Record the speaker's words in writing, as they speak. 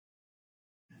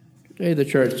Today the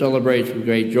church celebrates with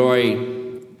great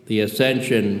joy the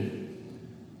ascension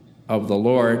of the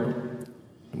Lord.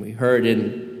 And we heard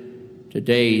in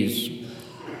today's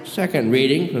second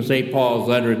reading from St. Paul's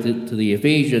letter to the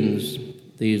Ephesians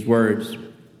these words: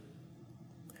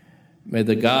 May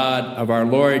the God of our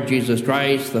Lord Jesus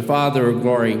Christ, the Father of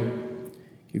glory,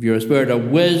 give you a spirit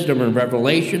of wisdom and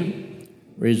revelation,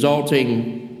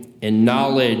 resulting in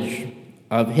knowledge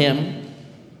of him.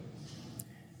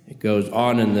 It goes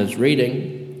on in this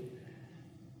reading,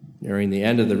 nearing the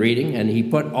end of the reading, and he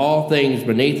put all things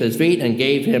beneath his feet and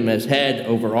gave him as head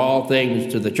over all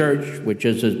things to the church, which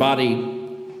is his body,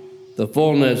 the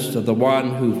fullness of the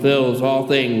one who fills all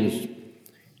things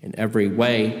in every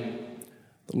way.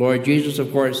 The Lord Jesus,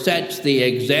 of course, sets the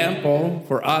example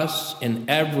for us in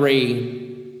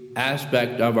every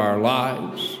aspect of our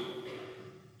lives.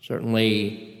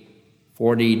 Certainly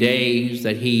 40 days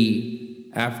that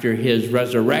after his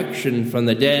resurrection from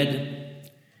the dead,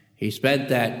 he spent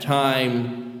that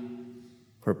time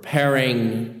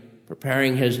preparing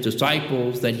his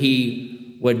disciples that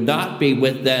he would not be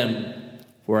with them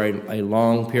for a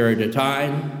long period of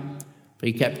time. But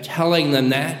he kept telling them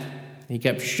that. He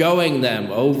kept showing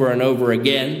them over and over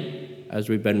again, as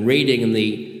we've been reading in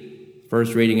the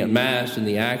first reading at Mass in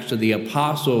the Acts of the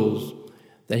Apostles,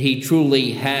 that he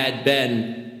truly had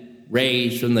been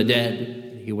raised from the dead.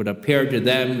 He would appear to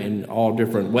them in all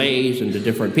different ways and to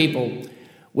different people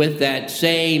with that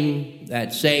same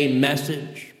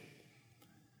message.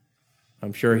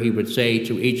 I'm sure he would say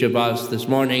to each of us this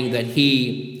morning that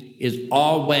he is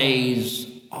always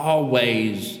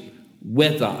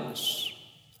with us.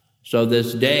 So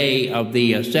this day of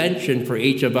the Ascension for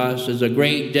each of us is a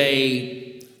great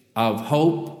day of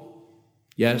hope.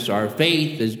 Yes, our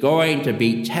faith is going to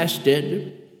be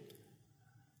tested,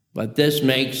 but this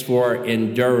makes for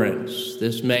endurance.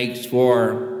 This makes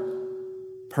for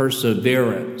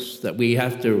perseverance, that we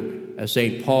have to, as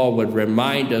St. Paul would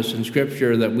remind us in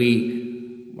Scripture, that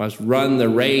we must run the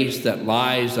race that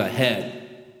lies ahead.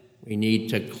 We need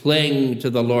to cling to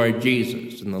the Lord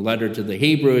Jesus. In the letter to the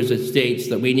Hebrews, it states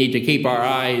that we need to keep our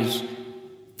eyes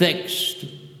fixed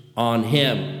on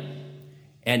him.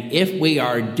 And if we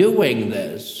are doing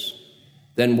this,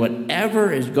 then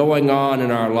whatever is going on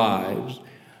in our lives,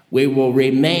 we will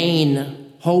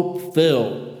remain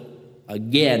hope-filled.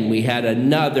 Again, we had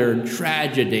another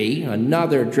tragedy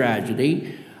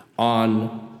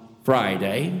on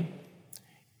Friday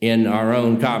in our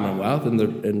own Commonwealth,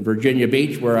 in Virginia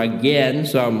Beach, where again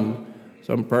some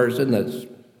person that's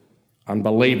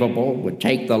unbelievable would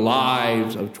take the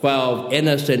lives of 12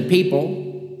 innocent people.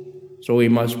 So we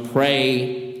must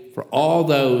pray for all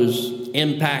those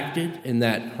impacted in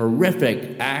that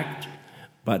horrific act.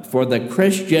 But for the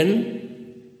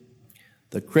Christian,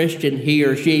 he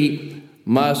or she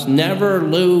must never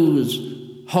lose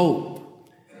hope.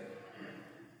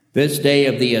 This day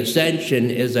of the Ascension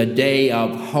is a day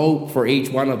of hope for each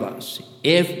one of us.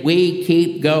 If we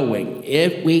keep going,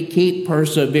 if we keep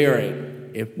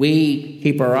persevering, if we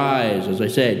keep our eyes, as I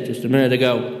said just a minute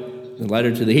ago, in the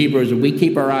letter to the Hebrews, if we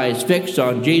keep our eyes fixed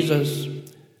on Jesus,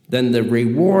 then the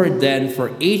reward then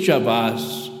for each of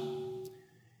us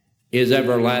is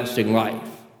everlasting life.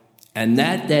 And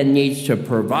that then needs to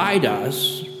provide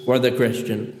us, for the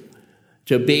Christian,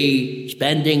 to be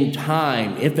spending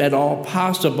time, if at all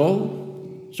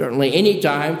possible, certainly any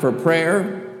time for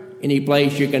prayer. Any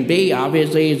place you can be,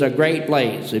 obviously, is a great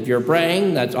place. If you're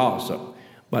praying, that's awesome.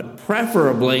 But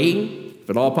preferably, if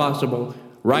at all possible,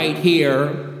 right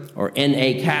here or in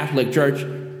a Catholic church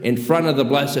in front of the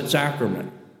Blessed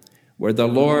Sacrament, where the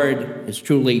Lord is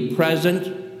truly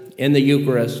present in the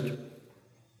Eucharist,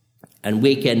 and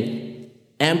we can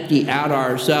empty out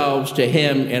ourselves to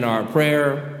him in our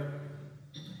prayer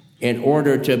in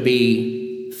order to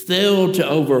be filled to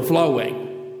overflowing.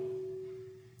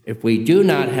 If we do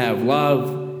not have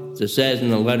love, as it says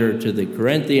in the letter to the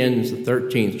Corinthians, the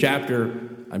 13th chapter,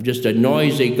 I'm just a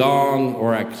noisy gong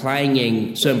or a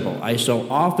clanging cymbal. I so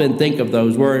often think of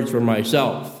those words for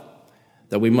myself,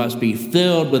 that we must be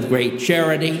filled with great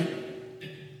charity.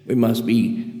 We must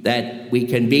be that we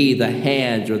can be the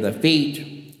hands or the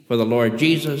feet for the Lord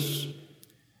Jesus,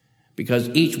 because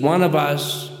each one of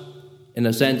us, in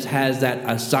a sense, has that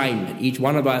assignment. Each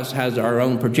one of us has our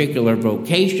own particular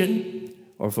vocation,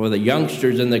 or for the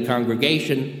youngsters in the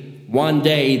congregation, one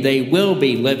day they will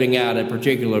be living out a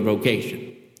particular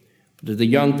vocation. But to the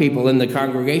young people in the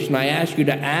congregation, I ask you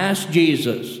to ask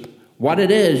Jesus what it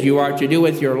is you are to do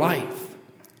with your life.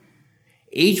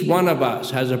 Each one of us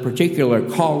has a particular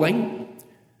calling.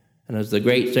 And as the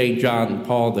great St. John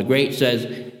Paul the Great says,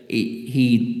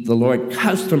 the Lord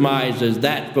customizes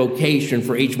that vocation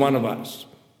for each one of us.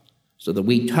 so that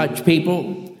we touch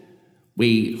people.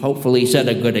 We hopefully set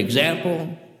a good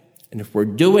example. And if we're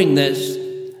doing this,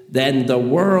 then the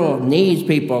world needs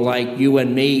people like you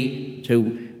and me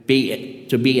to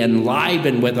be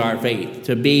enlivened with our faith,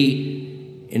 to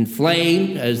be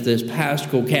inflamed as this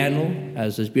Paschal candle,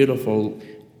 as this beautiful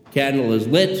candle is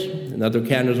lit, and other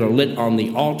candles are lit on the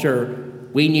altar.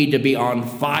 We need to be on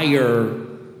fire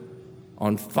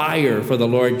for the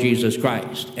Lord Jesus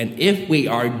Christ. And if we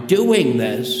are doing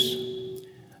this,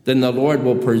 then the Lord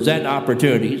will present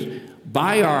opportunities.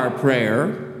 By our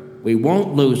prayer, we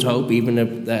won't lose hope, even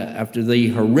if after the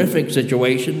horrific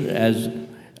situation,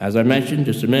 as I mentioned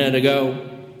just a minute ago,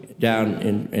 down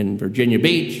in Virginia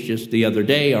Beach, just the other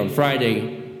day on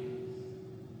Friday.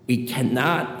 We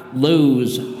cannot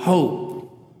lose hope.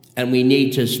 And we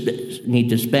need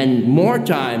to spend more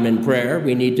time in prayer.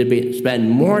 We need to spend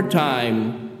more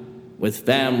time with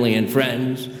family and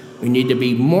friends. We need to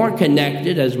be more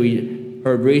connected, as we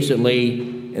heard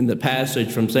recently in the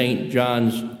passage from St.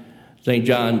 John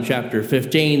chapter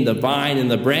 15, the vine and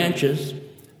the branches,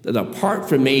 that apart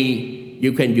from me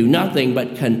you can do nothing,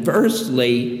 but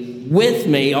conversely with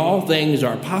me all things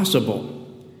are possible.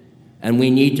 And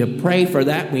we need to pray for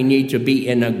that. We need to be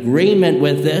in agreement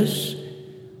with this,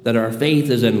 that our faith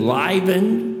is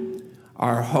enlivened,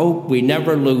 our hope, we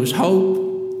never lose hope,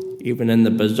 even in the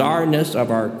bizarreness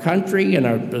of our country and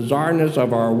our bizarreness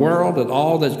of our world and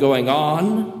all that's going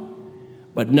on.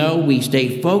 But no, we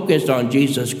stay focused on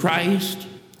Jesus Christ.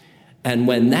 And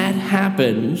when that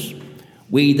happens,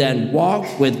 we then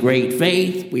walk with great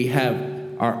faith. We have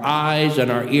our eyes and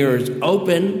our ears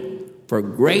open for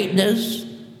greatness,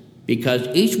 because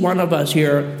each one of us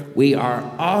here, we are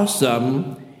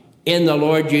awesome in the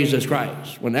Lord Jesus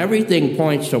Christ. When everything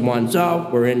points to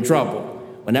oneself, we're in trouble.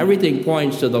 When everything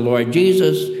points to the Lord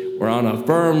Jesus, we're on a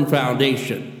firm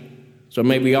foundation. So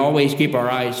may we always keep our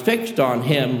eyes fixed on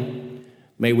him.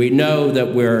 May we know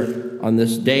that we're on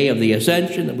this day of the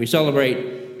Ascension, that we celebrate.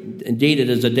 Indeed, it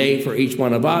is a day for each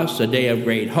one of us, a day of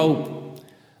great hope.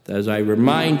 As I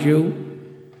remind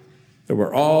you that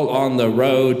we're all on the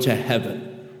road to heaven.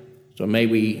 So may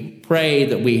we pray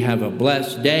that we have a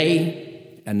blessed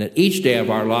day, and that each day of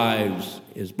our lives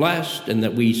is blessed, and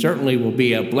that we certainly will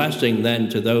be a blessing then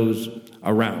to those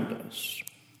around us.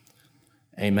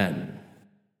 Amen.